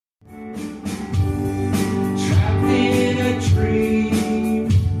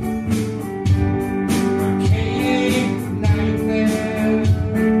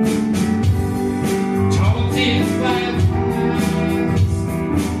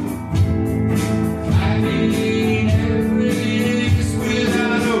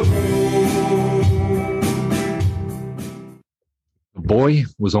boy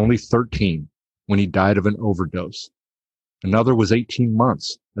was only 13 when he died of an overdose. Another was 18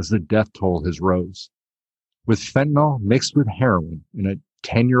 months as the death toll has rose. With fentanyl mixed with heroin and a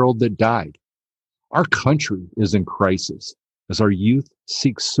 10-year-old that died, our country is in crisis as our youth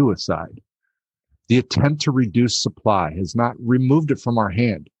seeks suicide. The attempt to reduce supply has not removed it from our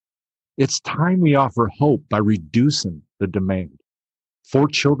hand. It's time we offer hope by reducing the demand. 4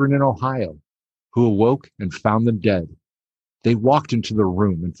 children in Ohio who awoke and found them dead. They walked into their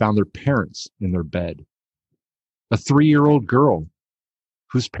room and found their parents in their bed. A 3-year-old girl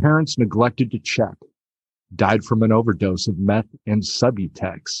whose parents neglected to check died from an overdose of meth and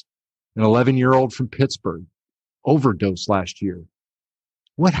Subutex. An 11-year-old from Pittsburgh overdosed last year.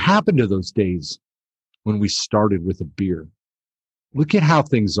 What happened to those days when we started with a beer? Look at how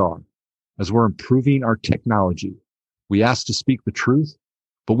things are. As we're improving our technology, we ask to speak the truth,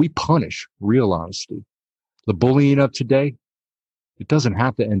 but we punish real honesty. The bullying of today, it doesn't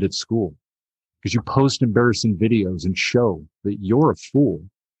have to end at school because you post embarrassing videos and show that you're a fool.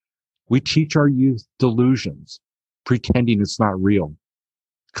 We teach our youth delusions, pretending it's not real.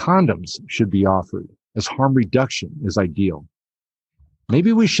 Condoms should be offered as harm reduction is ideal.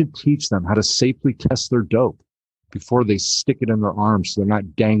 Maybe we should teach them how to safely test their dope before they stick it in their arms so they're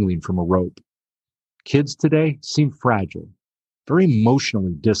not dangling from a rope. Kids today seem fragile, very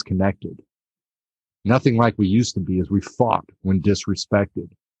emotionally disconnected. Nothing like we used to be as we fought when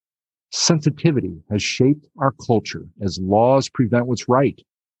disrespected. Sensitivity has shaped our culture as laws prevent what's right,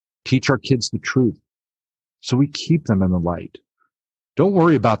 teach our kids the truth, so we keep them in the light. Don't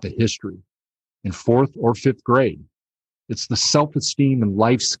worry about the history in 4th or 5th grade. It's the self-esteem and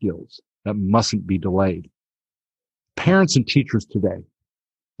life skills that mustn't be delayed. Parents and teachers today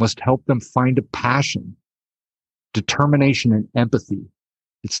must help them find a passion, determination, and empathy.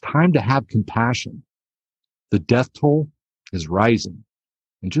 It's time to have compassion. The death toll is rising,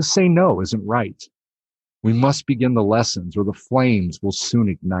 and just say no isn't right. We must begin the lessons or the flames will soon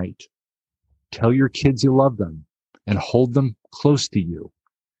ignite. Tell your kids you love them and hold them close to you.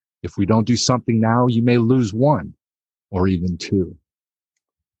 If we don't do something now, you may lose 1 or even 2.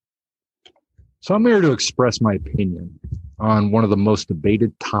 So I'm here to express my opinion on one of the most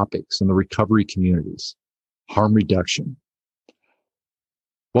debated topics in the recovery communities, harm reduction.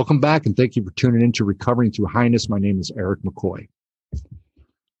 Welcome back, and thank you for tuning in to Recovering Through Highness. My name is Eric McCoy.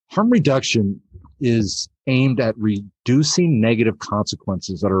 Harm reduction is aimed at reducing negative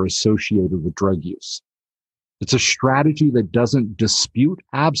consequences that are associated with drug use. It's a strategy that doesn't dispute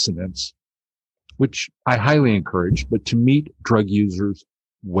abstinence, which I highly encourage, but to meet drug users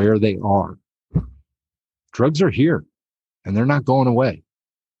where they are. Drugs are here, and they're not going away.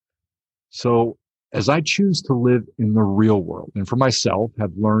 So as I choose to live in the real world, and for myself,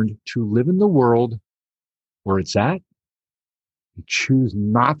 have learned to live in the world where it's at, and choose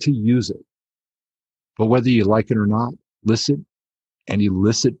not to use it. But whether you like it or not,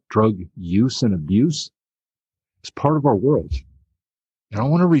 illicit drug use and abuse is part of our world. And I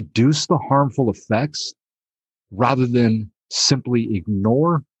want to reduce the harmful effects rather than simply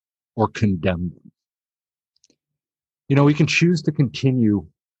ignore or condemn them. You know, we can choose to continue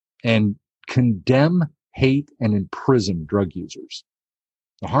and condemn, hate, and imprison drug users.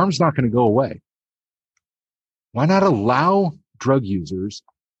 The harm's not going to go away. Why not allow drug users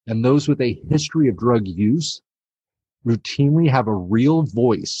and those with a history of drug use routinely have a real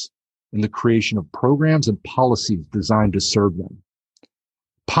voice in the creation of programs and policies designed to serve them?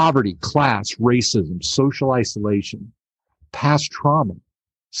 Poverty, class, racism, social isolation, past trauma,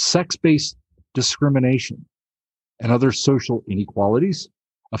 sex-based discrimination, and other social inequalities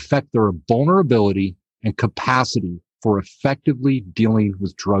affect their vulnerability and capacity for effectively dealing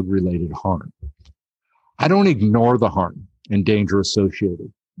with drug-related harm. I don't ignore the harm and danger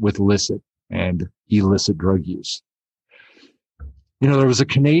associated with licit and illicit drug use. You know, there was a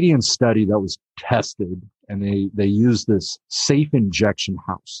Canadian study that was tested, and they used this safe injection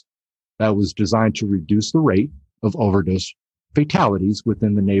house that was designed to reduce the rate of overdose fatalities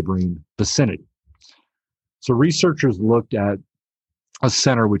within the neighboring vicinity. So researchers looked at a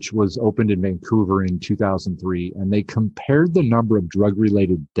center which was opened in Vancouver in 2003, and they compared the number of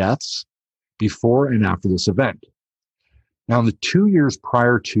drug-related deaths before and after this event. Now, in the 2 years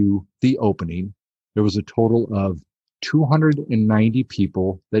prior to the opening, there was a total of 290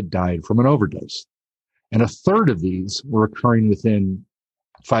 people that died from an overdose. And a third of these were occurring within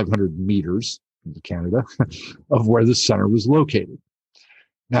 500 meters in Canada of where the center was located.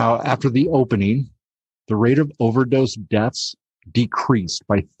 Now, after the opening, the rate of overdose deaths decreased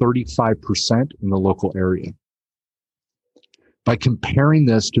by 35% in the local area. By comparing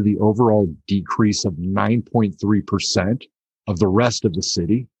this to the overall decrease of 9.3% of the rest of the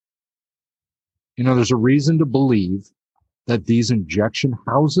city, there's a reason to believe that these injection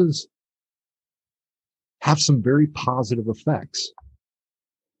houses have some very positive effects.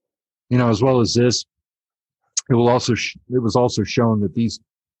 As well as this, it was also shown that these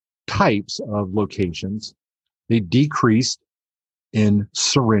types of locations, they decreased in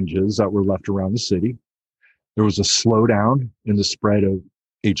syringes that were left around the city. There was a slowdown in the spread of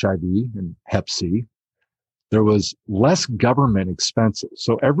HIV and Hep C. There was less government expenses.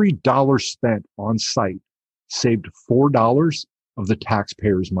 So every dollar spent on site saved $4 of the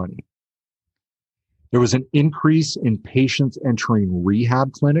taxpayers' money. There was an increase in patients entering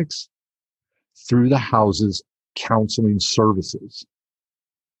rehab clinics through the house's counseling services.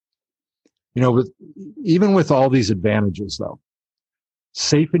 Even with all these advantages, though,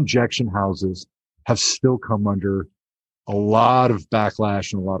 safe injection houses have still come under a lot of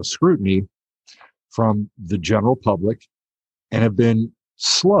backlash and a lot of scrutiny from the general public and have been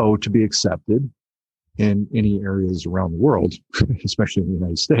slow to be accepted in any areas around the world, especially in the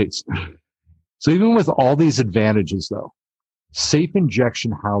United States. So even with all these advantages, though, safe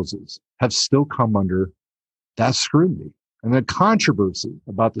injection houses have still come under that scrutiny and the controversy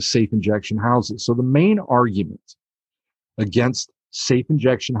about the safe injection houses. So the main argument against safe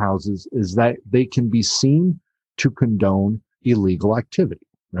injection houses is that they can be seen to condone illegal activity,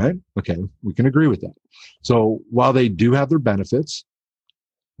 right? Okay, we can agree with that. So while they do have their benefits,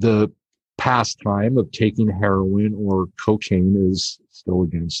 the pastime of taking heroin or cocaine is still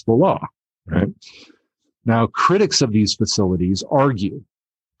against the law, right? Now, critics of these facilities argue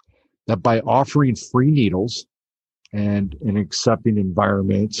that by offering free needles and an accepting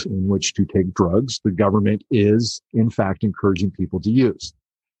environment in which to take drugs, the government is, in fact, encouraging people to use.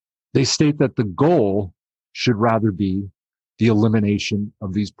 They state that the goal should rather be the elimination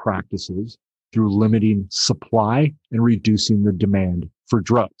of these practices through limiting supply and reducing the demand for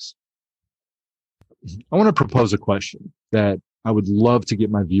drugs. I want to propose a question that I would love to get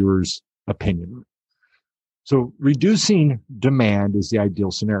my viewers' opinion on. So reducing demand is the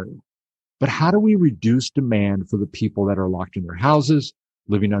ideal scenario. But how do we reduce demand for the people that are locked in their houses,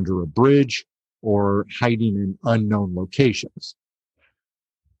 living under a bridge, or hiding in unknown locations?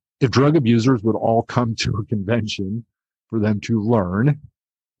 If drug abusers would all come to a convention for them to learn,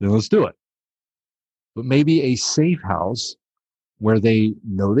 then let's do it. But maybe a safe house where they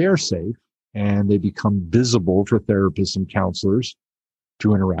know they are safe and they become visible for therapists and counselors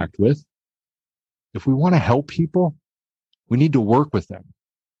to interact with. If we want to help people, we need to work with them.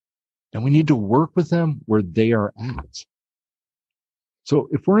 And we need to work with them where they are at. So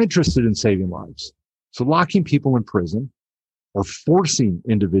if we're interested in saving lives, so locking people in prison or forcing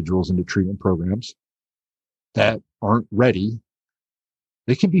individuals into treatment programs that aren't ready,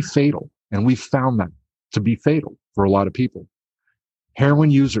 they can be fatal. And we've found that to be fatal for a lot of people.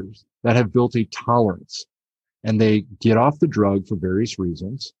 Heroin users that have built a tolerance and they get off the drug for various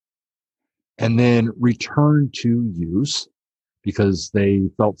reasons and then return to use because they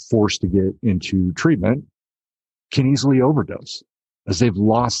felt forced to get into treatment, can easily overdose as they've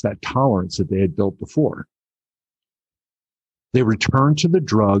lost that tolerance that they had built before. They return to the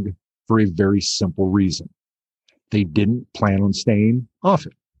drug for a very simple reason. They didn't plan on staying off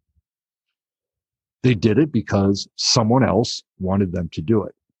it. They did it because someone else wanted them to do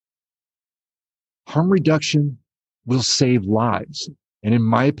it. Harm reduction will save lives. And in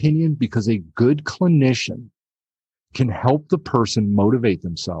my opinion, because a good clinician can help the person motivate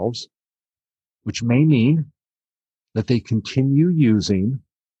themselves, which may mean that they continue using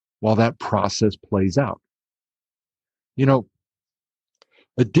while that process plays out.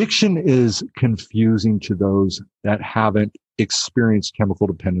 Addiction is confusing to those that haven't experienced chemical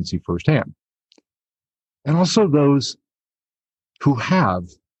dependency firsthand. And also those who have,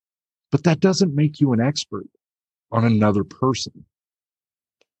 but that doesn't make you an expert on another person.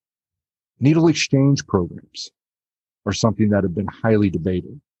 Needle exchange programs are something that have been highly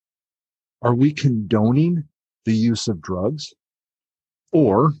debated. Are we condoning the use of drugs,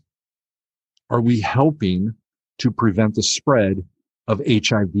 or are we helping to prevent the spread of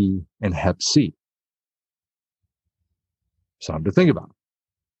HIV and Hep C? Something to think about.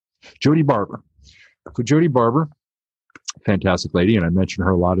 Jody Barber. So Jody Barber, fantastic lady, and I mentioned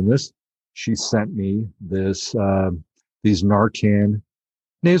her a lot in this. She sent me these Narcan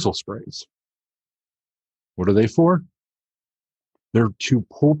nasal sprays. What are they for? They're to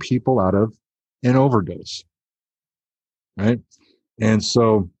pull people out of an overdose, right? And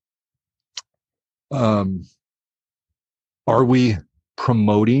so, are we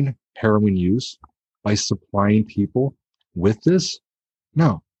promoting heroin use by supplying people with this?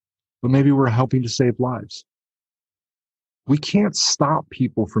 No, but maybe we're helping to save lives. We can't stop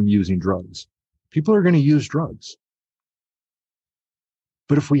people from using drugs. People are going to use drugs.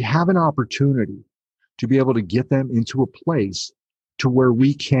 But if we have an opportunity to be able to get them into a place to where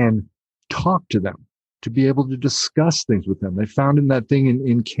we can talk to them, to be able to discuss things with them. They found in that thing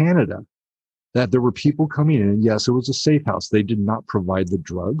in Canada that there were people coming in, and yes, it was a safe house. They did not provide the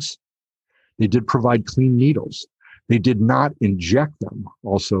drugs. They did provide clean needles. They did not inject them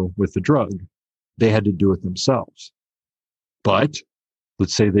also with the drug. They had to do it themselves. But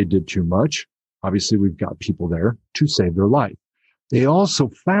let's say they did too much. Obviously, we've got people there to save their life. They also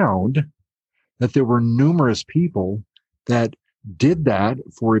found that there were numerous people that did that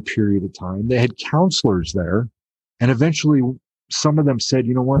for a period of time. They had counselors there, and eventually some of them said,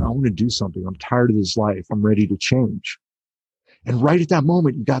 you know what, I want to do something. I'm tired of this life. I'm ready to change. And right at that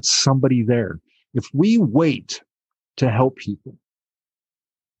moment, you got somebody there. If we wait to help people,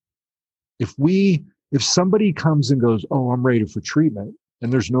 if somebody comes and goes, oh, I'm ready for treatment,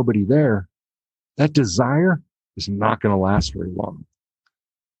 and there's nobody there, that desire is not going to last very long.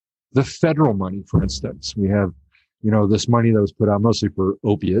 The federal money, for instance, we have, this money that was put out mostly for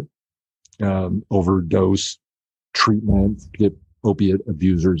opiate, overdose treatment, get opiate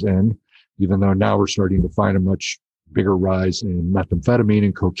abusers in, even though now we're starting to find a much bigger rise in methamphetamine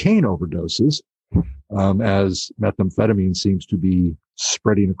and cocaine overdoses, as methamphetamine seems to be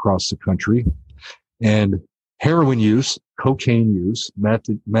spreading across the country. And heroin use, cocaine use,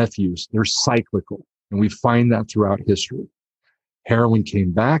 meth use, they're cyclical. And we find that throughout history. Heroin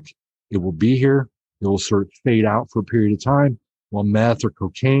came back. It will be here. It will sort of fade out for a period of time while meth or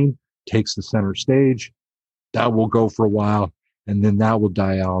cocaine takes the center stage. That will go for a while, and then that will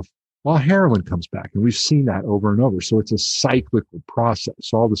die off while heroin comes back. And we've seen that over and over. So it's a cyclical process.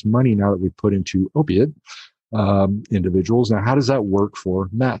 So all this money now that we put into opiate individuals. Now, how does that work for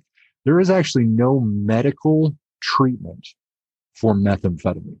meth? There is actually no medical treatment for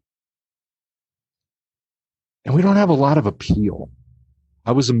methamphetamine. And we don't have a lot of appeal.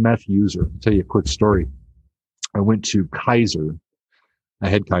 I was a meth user. I'll tell you a quick story. I went to Kaiser. I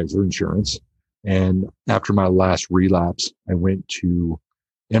had Kaiser insurance. And after my last relapse, I went to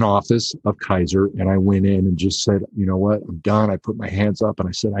an office of Kaiser, and I went in and just said, you know what, I'm done. I put my hands up and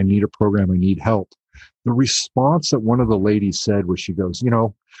I said, I need a program. I need help. The response that one of the ladies said was, she goes,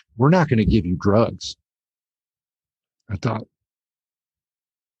 we're not going to give you drugs. I thought,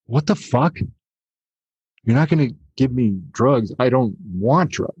 what the fuck? You're not going to give me drugs. I don't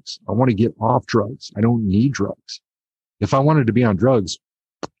want drugs. I want to get off drugs. I don't need drugs. If I wanted to be on drugs,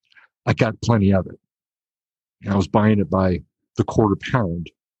 I got plenty of it. And I was buying it by the quarter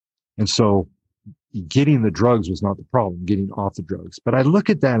pound. And so getting the drugs was not the problem, getting off the drugs. But I look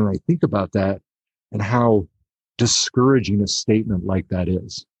at that and I think about that and how discouraging a statement like that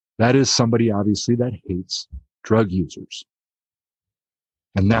is. That is somebody, obviously, that hates drug users.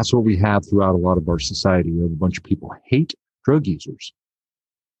 And that's what we have throughout a lot of our society. We have a bunch of people who hate drug users.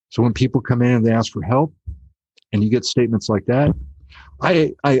 So when people come in and they ask for help and you get statements like that,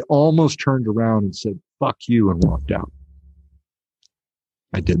 I almost turned around and said, fuck you, and walked out.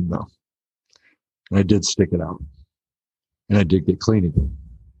 I didn't though. And I did stick it out. And I did get clean again.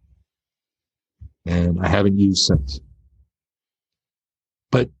 And I haven't used since.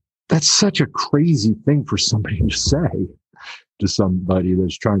 But that's such a crazy thing for somebody to say to somebody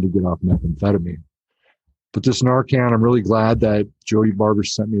that's trying to get off methamphetamine. But this Narcan, I'm really glad that Jody Barber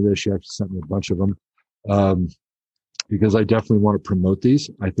sent me this. She actually sent me a bunch of them. Because I definitely want to promote these.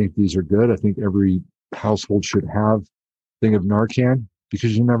 I think these are good. I think every household should have a thing of Narcan,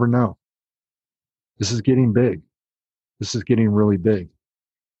 because you never know. This is getting big. This is getting really big.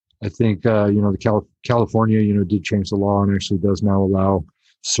 I think, California, did change the law and actually does now allow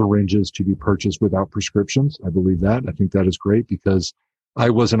syringes to be purchased without prescriptions. I believe that. I think that is great, because I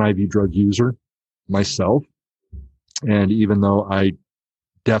was an IV drug user myself. And even though I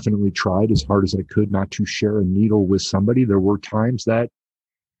definitely tried as hard as I could not to share a needle with somebody, there were times that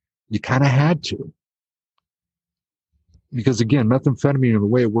you kind of had to. Because again, methamphetamine and the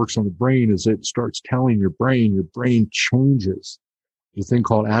way it works on the brain is it starts telling your brain changes. There's a thing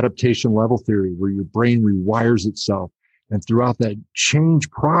called adaptation level theory, where your brain rewires itself. And throughout that change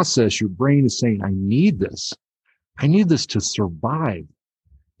process, your brain is saying, I need this. I need this to survive.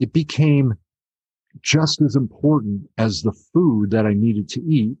 It became just as important as the food that I needed to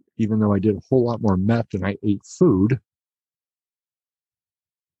eat, even though I did a whole lot more meth than I ate food.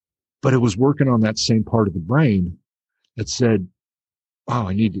 But it was working on that same part of the brain that said, oh,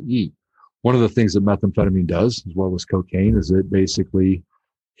 I need to eat. One of the things that methamphetamine does, as well as cocaine, is it basically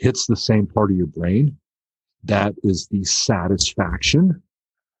hits the same part of your brain. That is the satisfaction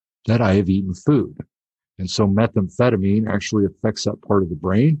that I have eaten food. And so methamphetamine actually affects that part of the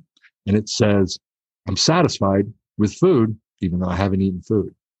brain. And it says, I'm satisfied with food, even though I haven't eaten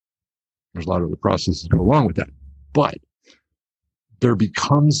food. There's a lot of other processes that go along with that. But there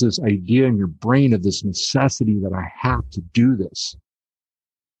becomes this idea in your brain of this necessity that I have to do this.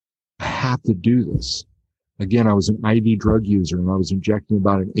 I have to do this. Again, I was an IV drug user and I was injecting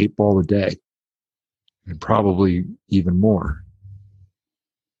about an 8-ball a day and probably even more.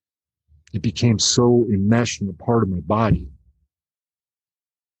 It became so enmeshed in a part of my body.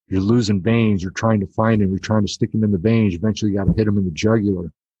 You're losing veins. You're trying to find them. You're trying to stick them in the veins. Eventually, you got to hit them in the jugular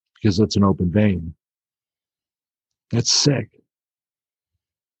because that's an open vein. That's sick.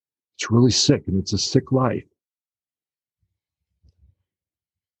 It's really sick, and it's a sick life.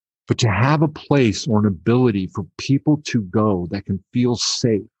 But to have a place or an ability for people to go that can feel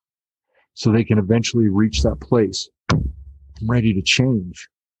safe so they can eventually reach that place, I'm ready to change.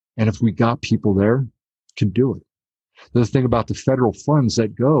 And if we got people there, can do it. The thing about the federal funds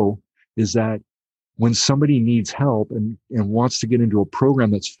that go is that when somebody needs help and wants to get into a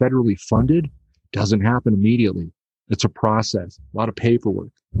program that's federally funded, doesn't happen immediately. It's a process, a lot of paperwork,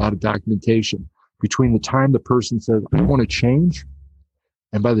 a lot of documentation. Between the time the person says, I want to change,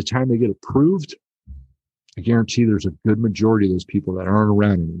 and by the time they get approved, I guarantee there's a good majority of those people that aren't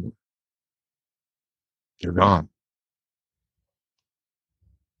around anymore. They're gone.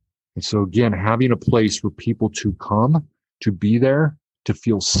 And so again, having a place for people to come, to be there, to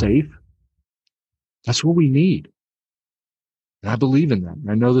feel safe, that's what we need. And I believe in that. And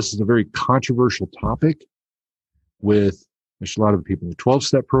I know this is a very controversial topic with a lot of the people in the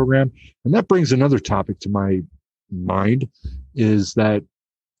 12-step program. And that brings another topic to my mind, is that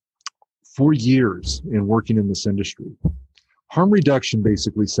for years in working in this industry, harm reduction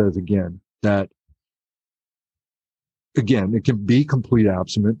basically says, again, that, again, it can be complete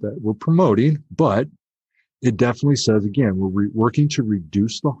abstinence that we're promoting, but it definitely says, again, we're working to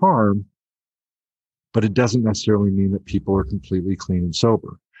reduce the harm, but it doesn't necessarily mean that people are completely clean and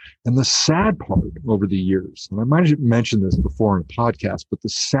sober. And the sad part over the years, and I might have mentioned this before in a podcast, but the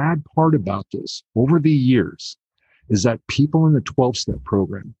sad part about this over the years is that people in the 12-step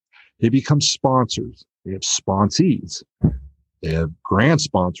program, they become sponsors. They have sponsees. They have grant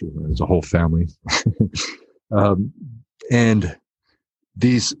sponsors. There's a whole family. And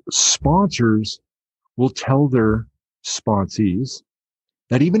these sponsors will tell their sponsees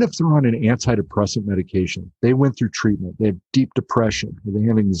that even if they're on an antidepressant medication, they went through treatment, they have deep depression, or they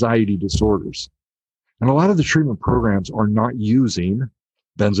have anxiety disorders. And a lot of the treatment programs are not using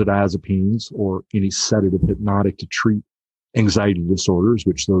benzodiazepines or any sedative hypnotic to treat anxiety disorders,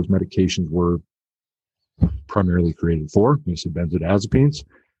 which those medications were primarily created for. You said benzodiazepines.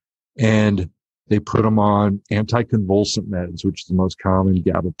 And they put them on anticonvulsant meds, which is the most common.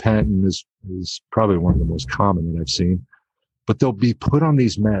 Gabapentin is probably one of the most common that I've seen. But they'll be put on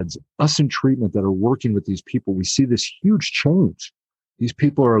these meds. Us in treatment that are working with these people, we see this huge change. These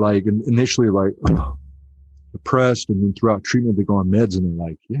people are like initially like depressed, and then throughout treatment they go on meds and they're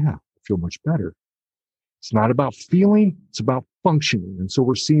like, yeah, I feel much better. It's not about feeling, it's about functioning. And so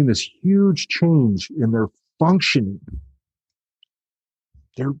we're seeing this huge change in their functioning.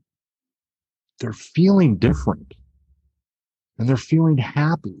 They're feeling different, and they're feeling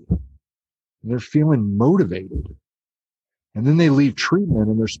happy, and they're feeling motivated. And then they leave treatment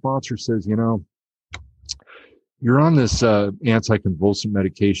and their sponsor says, you know, you're on this anticonvulsant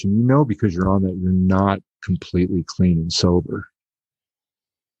medication. You know, because you're on that, you're not completely clean and sober.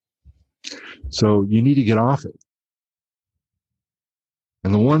 So you need to get off it.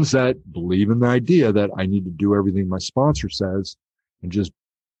 And the ones that believe in the idea that I need to do everything my sponsor says and just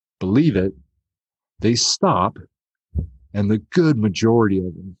believe it, they stop, and the good majority of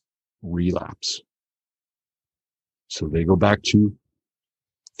them relapse. So they go back to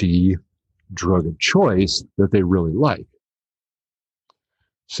the drug of choice that they really like.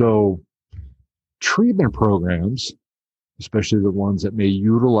 So treatment programs, especially the ones that may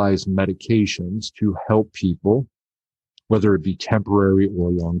utilize medications to help people, whether it be temporary or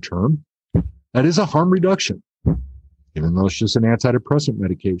long-term, that is a harm reduction, even though it's just an antidepressant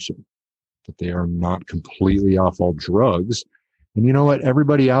medication. But they are not completely off all drugs. And you know what?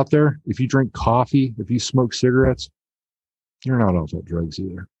 Everybody out there, if you drink coffee, if you smoke cigarettes, you're not off all drugs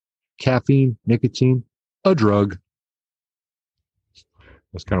either. Caffeine, nicotine, a drug.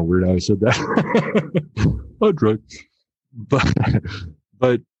 That's kind of weird how I said that. A drug.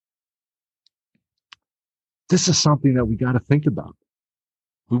 But this is something that we got to think about.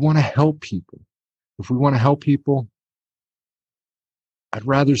 We want to help people. If we want to help people, I'd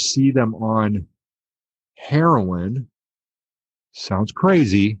rather see them on heroin. Sounds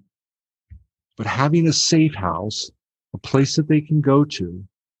crazy, But having a safe house, a place that they can go to,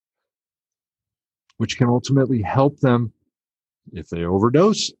 which can ultimately help them if they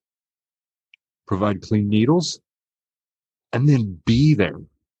overdose, provide clean needles, and then be there.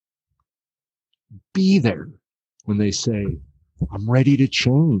 Be there when they say, I'm ready to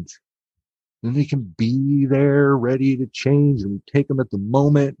change. Then they can be there ready to change, and we take them at the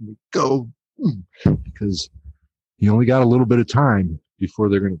moment and we go, because you only got a little bit of time before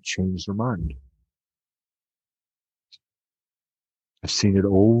they're going to change their mind. I've seen it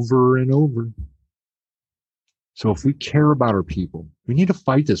over and over. So if we care about our people, we need to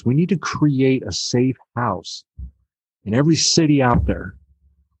fight this. We need to create a safe house in every city out there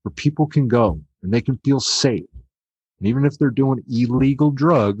where people can go and they can feel safe. And even if they're doing illegal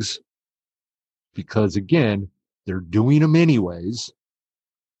drugs, because again, they're doing them anyways,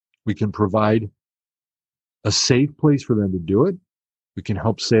 we can provide a safe place for them to do it. We can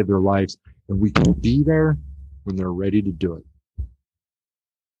help save their lives, and we can be there when they're ready to do it.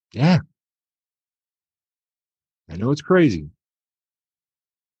 Yeah. I know it's crazy.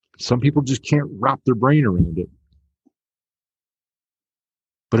 Some people just can't wrap their brain around it.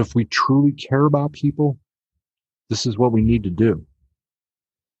 But if we truly care about people, this is what we need to do.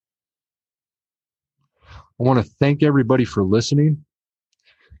 I want to thank everybody for listening.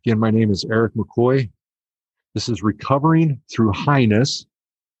 Again, my name is Eric McCoy. This is Recovering Through Highness.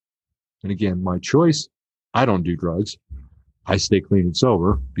 And again, my choice, I don't do drugs. I stay clean and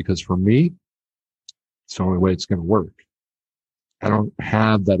sober because for me, it's the only way it's going to work. I don't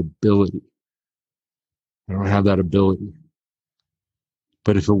have that ability.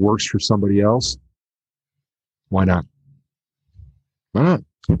 But if it works for somebody else, why not? Why not?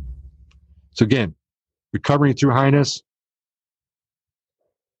 So again, Recovering Through Highness.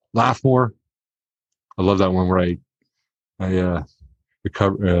 Laugh more. I love that one where I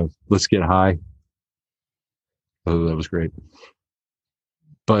recover. Let's get high. Oh, that was great.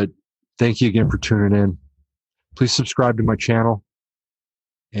 But thank you again for tuning in. Please subscribe to my channel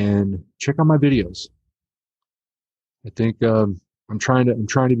and check out my videos. I think I'm trying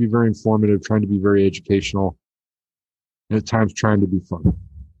to be very informative, trying to be very educational, and at times trying to be fun.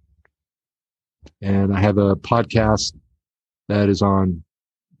 And I have a podcast that is on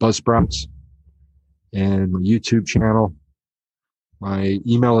Buzzsprouts and my YouTube channel. My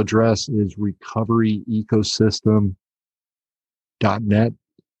email address is recoveryecosystem.net.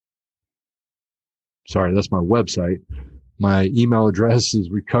 Sorry, that's my website. My email address is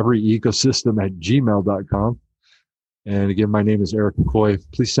recoveryecosystem@gmail.com. And again, my name is Eric McCoy.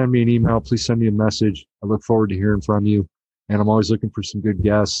 Please send me an email. Please send me a message. I look forward to hearing from you. And I'm always looking for some good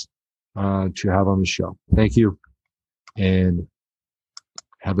guests to have on the show. Thank you. And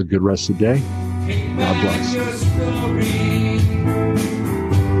have a good rest of the day. God bless.